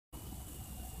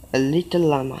A little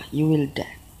llama, you will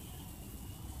die.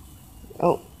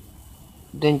 Oh,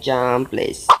 don't jump,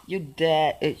 please. You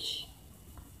dead. Ish.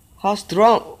 How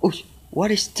strong? Oosh,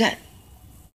 what is that?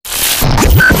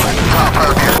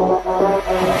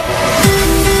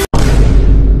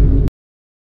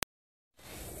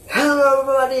 Hello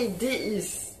everybody, this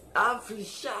is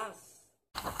Afishas.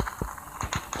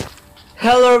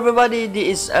 Hello everybody,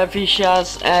 this is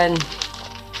Afishas, and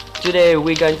today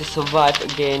we're going to survive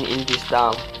again in this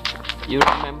town. You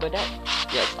remember that?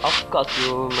 Yes, of course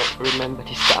you remember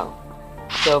this town.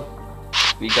 So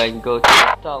we're going to go to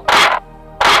the top.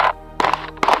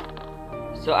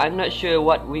 So I'm not sure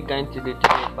what we're going to do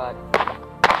today, but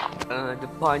the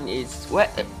point is, wait,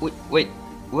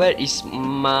 where is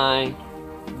my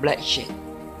black shit?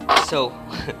 So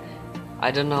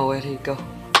I don't know where he go.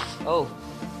 Oh,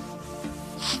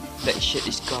 black shit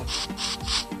is gone.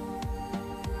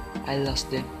 I lost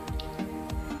them.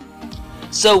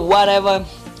 So whatever,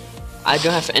 I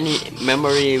don't have any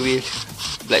memory with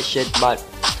black shit, but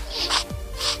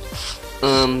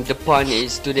the point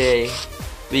is today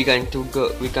we're going to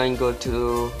go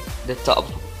to the top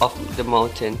of the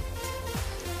mountain.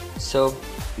 So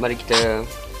mari kita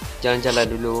jalan-jalan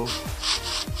dulu.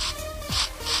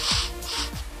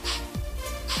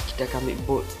 Kita akan ambil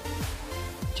boat.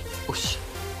 Ush,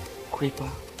 creeper.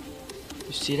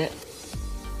 You see that?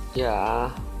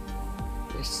 Yeah.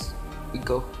 Yes, we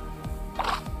go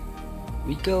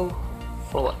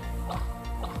forward.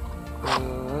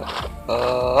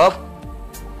 Up.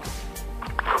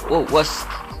 Oh,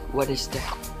 what is that?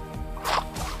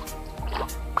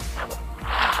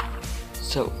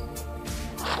 So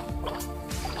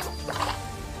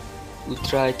we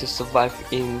try to survive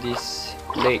in this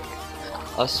lake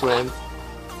or swamp.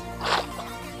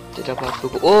 Tidak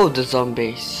apa-apa. Oh, the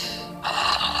zombies.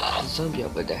 The zombie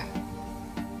over there.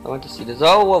 I want to see the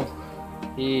zombie. Oh,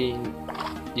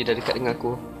 dia dah dekat dengan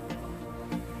aku.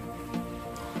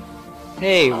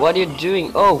 Hey, what are you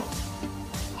doing? Oh,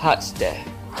 hearts there.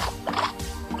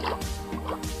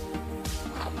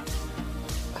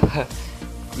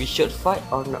 We should fight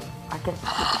or not? I can't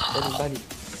see anybody.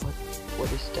 What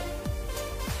is that?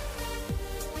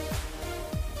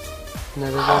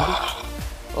 Another zombie?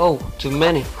 Oh, too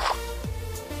many.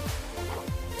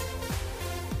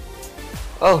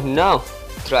 Oh no!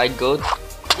 Try go.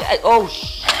 Yeah. Oh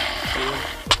shit!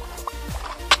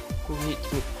 Who hit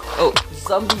me? Oh,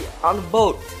 zombie on the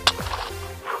boat.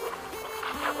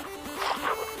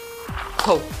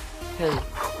 Oh, hell!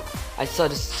 I saw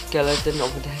the skeleton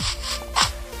over there.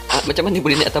 Macam mana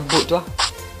boleh naik atas boat tu ah?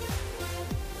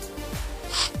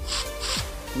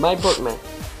 My boat, man.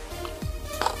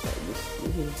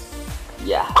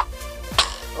 Yeah.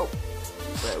 Oh,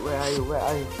 where are you? Where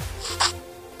are you?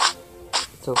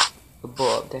 So the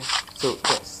boat up there. So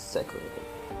that's second.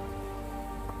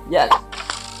 Yes,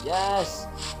 yes.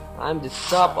 I'm the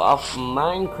top of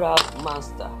Minecraft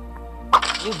monster.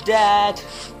 You dead.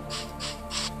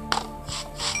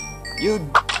 You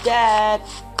dead.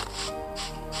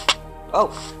 Oh,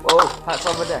 hearts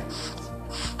over there.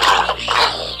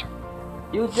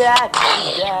 You dead.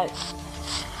 You dead.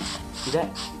 You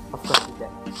dead. Of course you dead.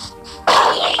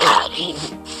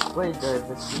 Where is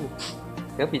the scene?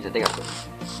 Kenapa kita tengok tu?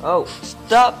 Oh,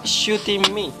 stop shooting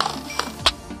me.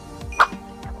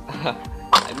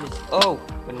 I miss. Oh,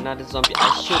 another zombie. I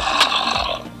shoot.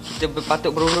 Kita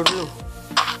patut berundur dulu.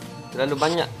 Terlalu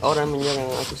banyak orang menyerang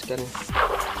aku sekarang.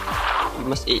 We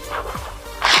must eat.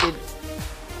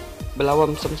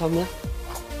 Berlawan sama-sama.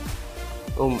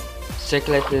 Oh,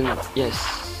 skeleton. Yes.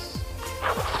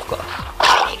 Of course.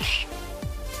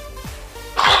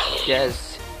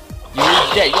 Yes. You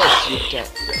dead. Yes, you dead.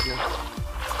 No.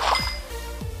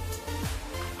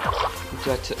 We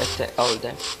try to attack all of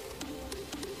them.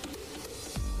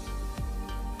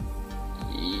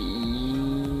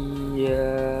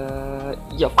 Yeah.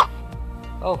 Yup.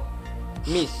 Oh,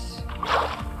 miss.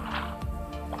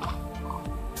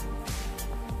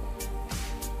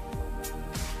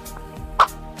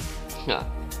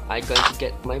 I'm going to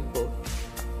get my boat.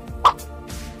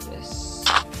 Yes.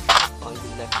 On the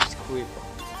left is creeper.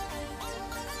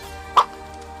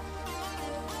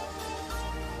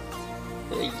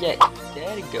 Yeah,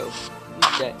 there you go.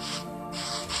 Who's that?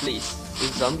 Please,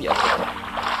 it's zombie up there.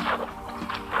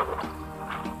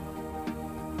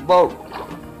 Boat.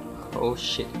 Oh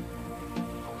shit.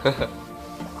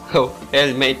 Oh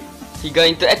hell, mate. He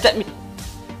going to attack me.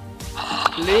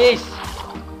 Please.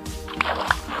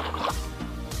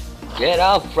 Get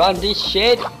out from this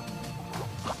shit!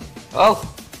 Oh!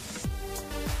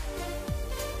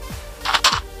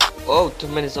 Oh, too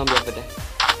many zombies over there.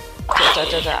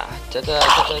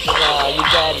 You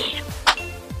dead.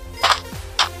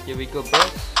 Here we go,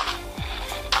 boss.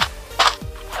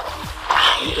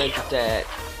 You going to dead.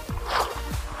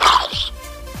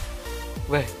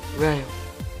 Where are you?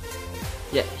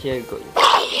 Yeah, here you go.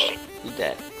 You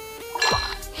dead.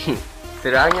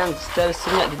 Serangan stealth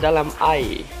senyap di dalam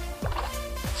air.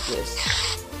 Yes.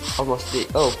 Almost dead.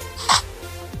 Oh.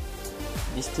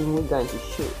 This thing we're going to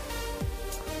shoot.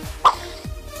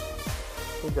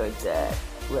 You're going dead.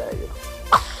 Where are you?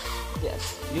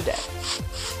 Yes, you dead.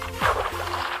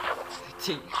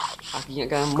 Cik, aku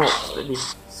ingatkan mobs tadi.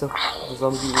 So,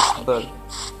 zombie is burn.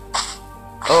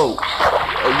 Oh,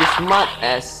 you smart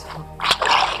ass.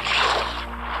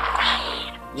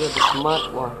 You're the smart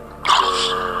one.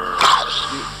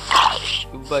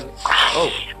 You burn.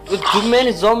 Oh, too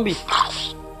many zombies.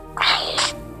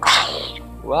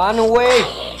 Run away.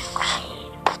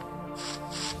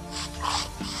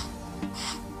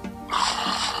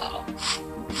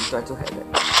 Try to hit it.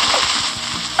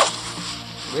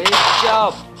 Great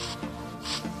job.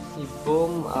 He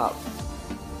boom up.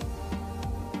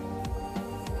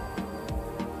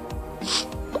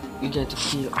 You get to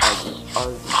kill all the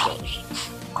guys.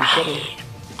 You get it.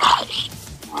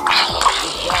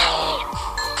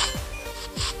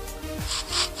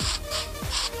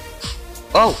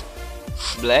 Oh,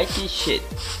 blacky shit.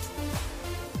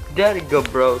 There you go,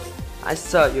 bro. I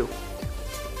saw you.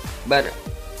 But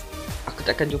aku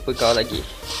takkan jumpa kau lagi.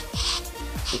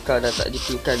 Kau dah tak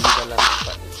ditemukan di dalam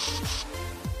tempat ni.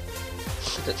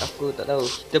 Aku tak tahu.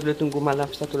 Kita boleh tunggu malam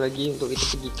satu lagi untuk kita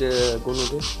pergi ke gunung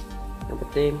tu. Yang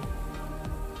penting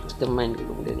kita main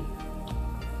dulu benda ni.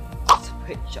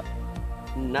 Headshot.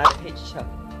 Not a headshot.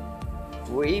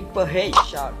 Reaper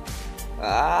headshot.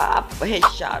 Apa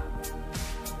headshot?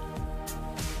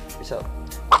 So,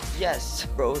 yes,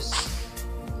 bros.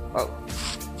 Oh,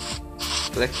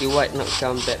 Blacky White not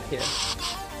come back here.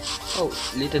 Oh,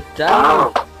 little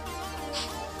dino.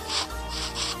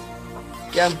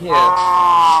 Come here. You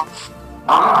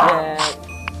dead.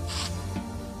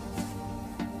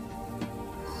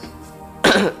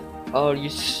 Oh,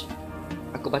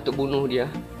 aku patut bunuh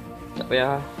dia. Tak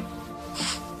payah.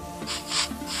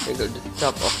 I got the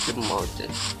top of the mountain.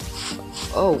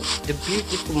 Oh, the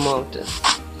beautiful mountain.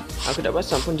 Aku tak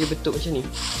perasan pun dia bentuk macam ni.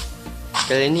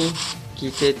 Kali ni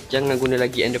kita jangan guna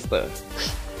lagi ender pearl.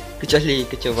 Kecuali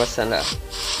kecemasan lah.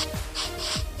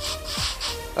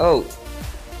 Oh,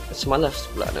 semalas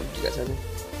pula nak pergi kat sana.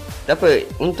 Tak apa,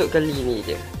 untuk kali ni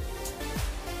je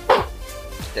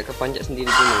kita akan panjat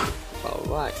sendiri gunung.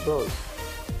 Alright, bro.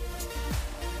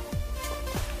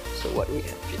 So what we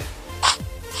have here?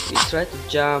 We try to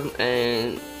jump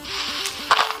and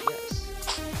yes,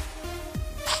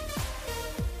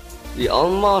 we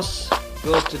almost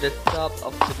go to the top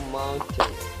of the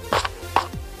mountain.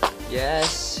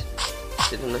 Yes,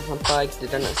 kita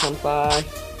dah nak sampai.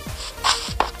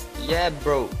 Yeah,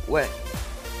 bro. Where?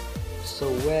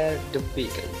 So where the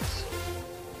beacons?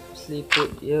 Sleep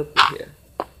put here,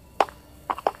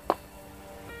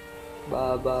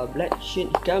 Baba black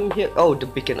shit, come here. Oh, the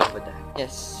beacon over there.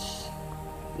 Yes.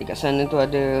 Dekat sana tu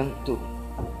ada tu.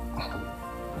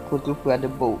 Aku lupa ada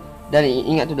bow. Dan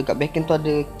ingat tu dekat beacon tu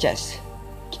ada chest.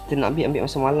 Kita nak ambil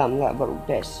masa malam lah baru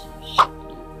best.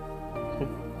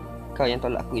 Kau yang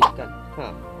tolak aku kan.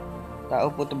 Tahu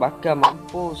pun terbakar,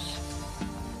 mampus.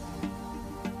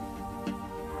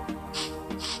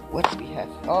 What we have?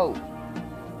 Oh,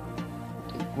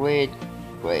 great.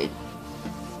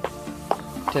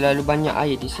 Terlalu banyak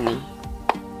air di sini.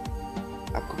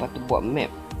 Aku patut buat map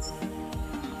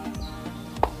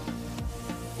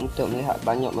untuk melihat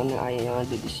banyak mana air yang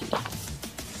ada di sini.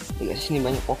 Dekat sini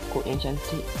banyak pokok yang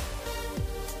cantik.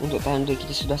 Untuk tanda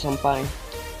kita sudah sampai,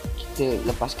 kita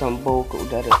lepaskan bow ke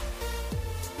udara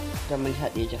dan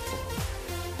melihat dia jatuh.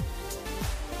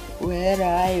 Where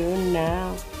are you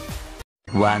now?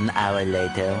 1 hour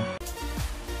later.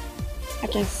 I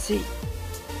can see.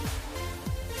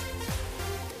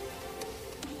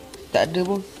 Tak ada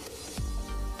pun.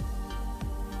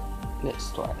 Let's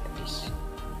try like this.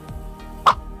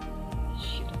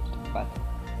 Shit, tempat.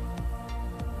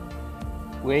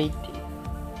 Waiting.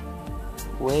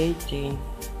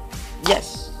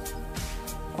 Yes.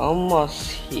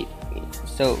 Almost hit me.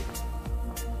 So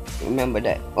remember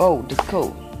that. Oh, the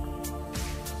code.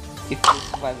 If you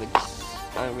survive this,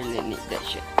 I really need that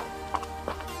shit.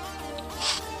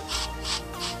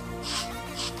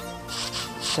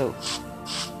 So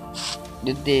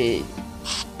the day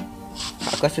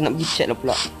aku rasa nak pergi check lah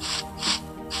pula.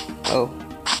 Oh,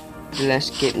 the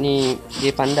landscape ni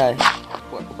dia pandai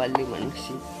buat kepala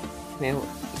manusia. Mewah.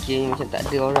 Kira macam tak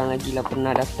ada orang lagi lah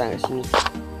pernah datang kat sini.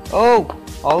 Oh,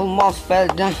 almost fell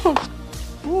down.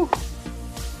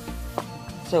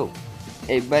 So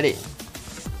Hey buddy,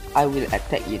 I will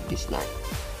attack you this night.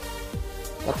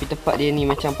 Tapi tempat dia ni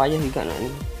macam payah juga nak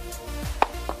ni.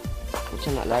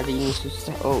 Macam nak lari ni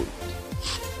susah. Oh,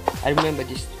 I remember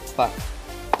this part.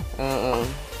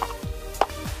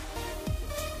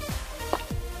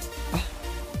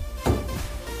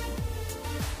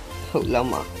 Oh,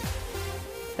 lama.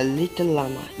 A little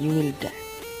lama, you will die.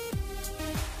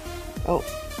 Oh,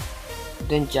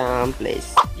 don't jump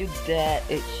please. You dead.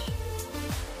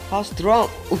 How strong?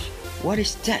 Ooh, what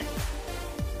is that?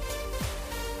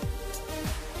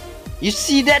 You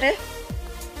see that, eh?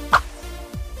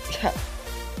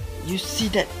 You see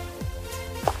that?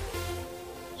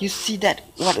 You see that?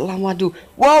 What lama do?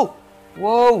 Whoa!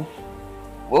 Whoa!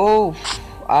 Whoa!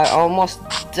 I almost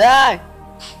died.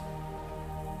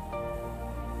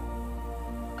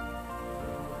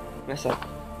 Rasa.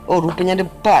 Oh, rupanya ada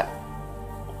 4.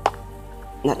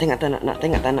 Nak tengok tak nak? Nak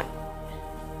tengok tak nak?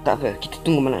 Tak apa, kita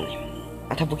tunggu malam ni.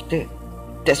 Ataupun kita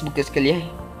test buka sekali, eh?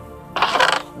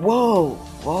 Wow!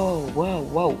 Wow! Wow!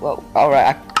 Wow! Wow!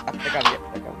 Alright, aku tekan dia.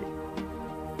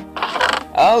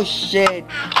 Oh shit!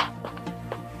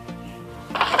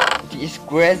 This is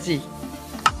crazy.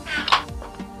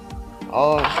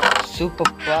 Oh, super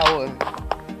power.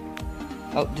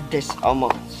 Oh, this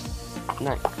almost.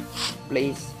 Nice.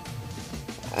 Please.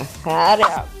 Hurry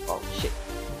up. Oh shit.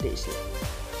 This.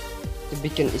 The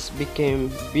beacon is became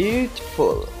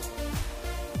beautiful.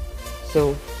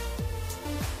 So,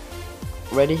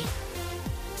 ready?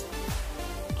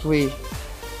 3,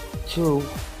 2,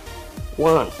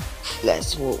 1.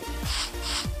 Let's move.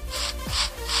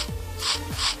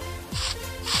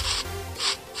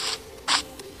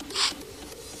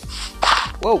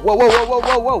 Whoa, whoa, whoa, whoa, whoa,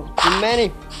 whoa, whoa. Too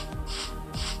many.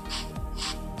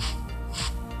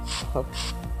 Oh,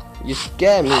 you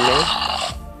scared me, man.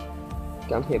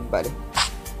 Come here, buddy.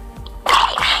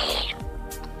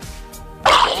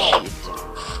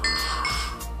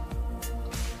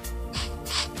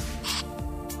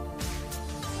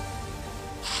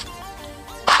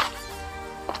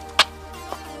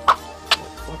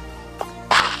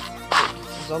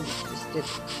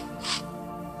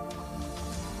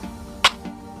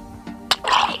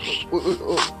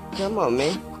 Come on,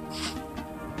 man.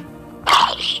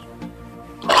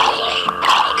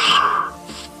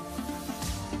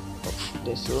 Oh,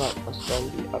 there's a lot of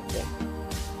zombie up there.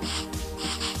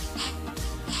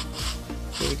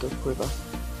 Here we go, Quiver.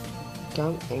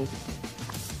 Come and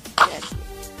get me.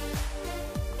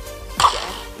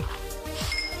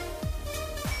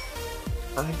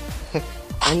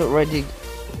 I'm not ready.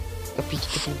 Tapi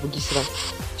kita pergi serang.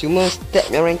 Cuma step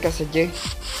yang ringkas saja.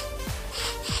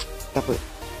 Tak apa.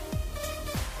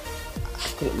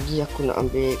 Aku nak pergi, aku nak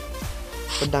ambil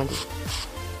pedang tu.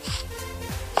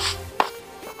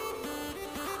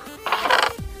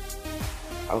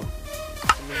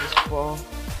 Oh.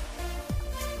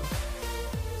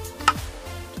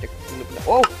 Kita guna pedang.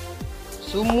 Oh.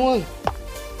 Semua.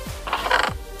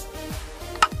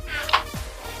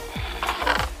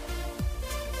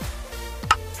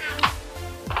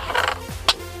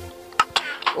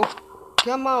 Oh,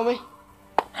 come on, man.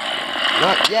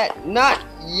 Not yet, not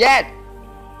yet.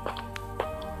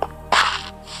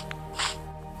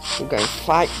 We're gonna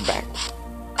fight back.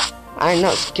 I'm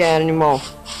not scared anymore.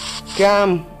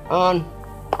 Come on.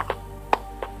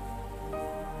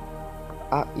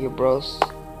 Up you bros.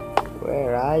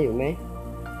 Where are you, man?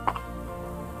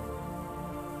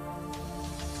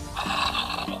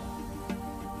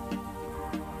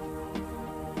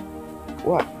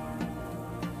 What?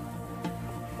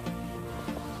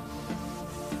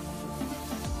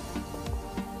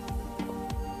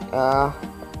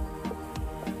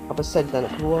 Apa saja tak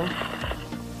nak keluar?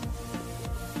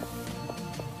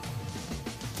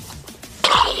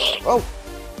 Oh,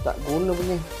 tak guna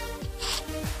punya.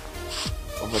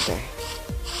 Over there.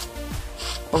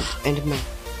 Oh, Enderman.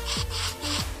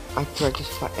 I try to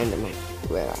fight Enderman.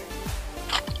 Where are you?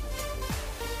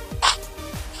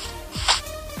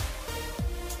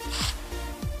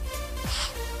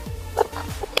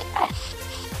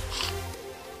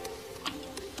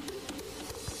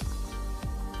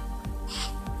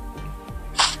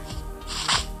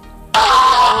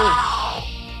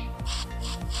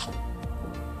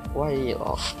 Why are you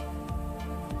off?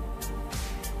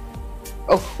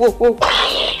 Oh, whoa, whoa.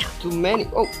 Too many.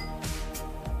 Oh.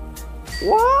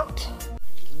 What?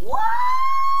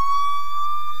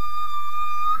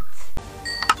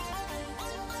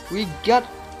 We got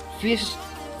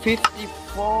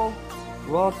 54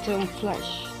 rotten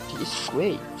flesh. This is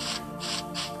great.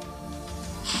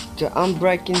 The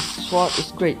unbreaking sword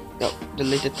is great. Oh, the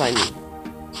little tiny.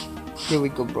 Here we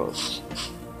go, bros.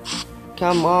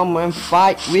 Come on, man,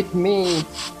 fight with me.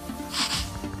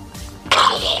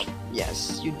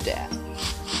 Yes, you dead.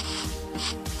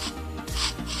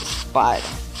 Spider.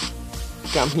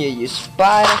 Come here, you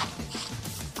spider.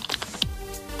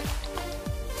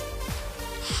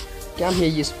 Come here,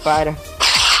 you spider.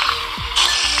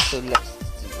 So let's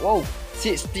see. Whoa,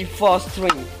 64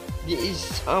 string. This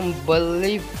is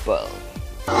unbelievable.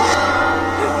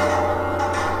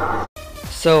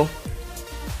 So,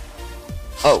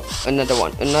 oh, another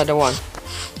one.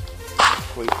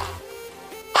 Wait.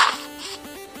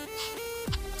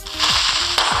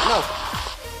 No.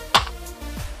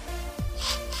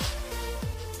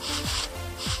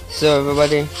 So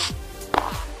everybody,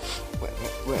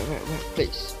 wait,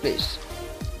 please.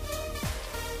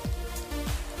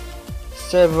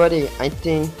 So everybody, I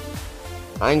think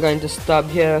I'm going to stop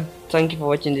here. Thank you for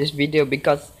watching this video,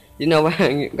 because you know why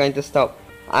I'm going to stop.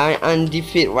 I'm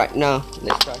undefeated right now.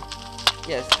 Let's try.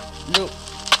 Yes, look,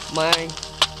 my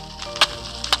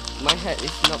head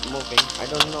is not moving. I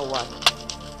don't know why,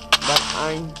 but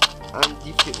I'm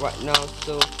undefeated right now.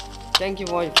 So thank you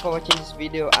for watching this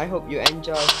video. I hope you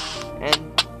enjoy,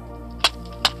 and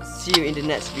see you in the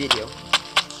next video.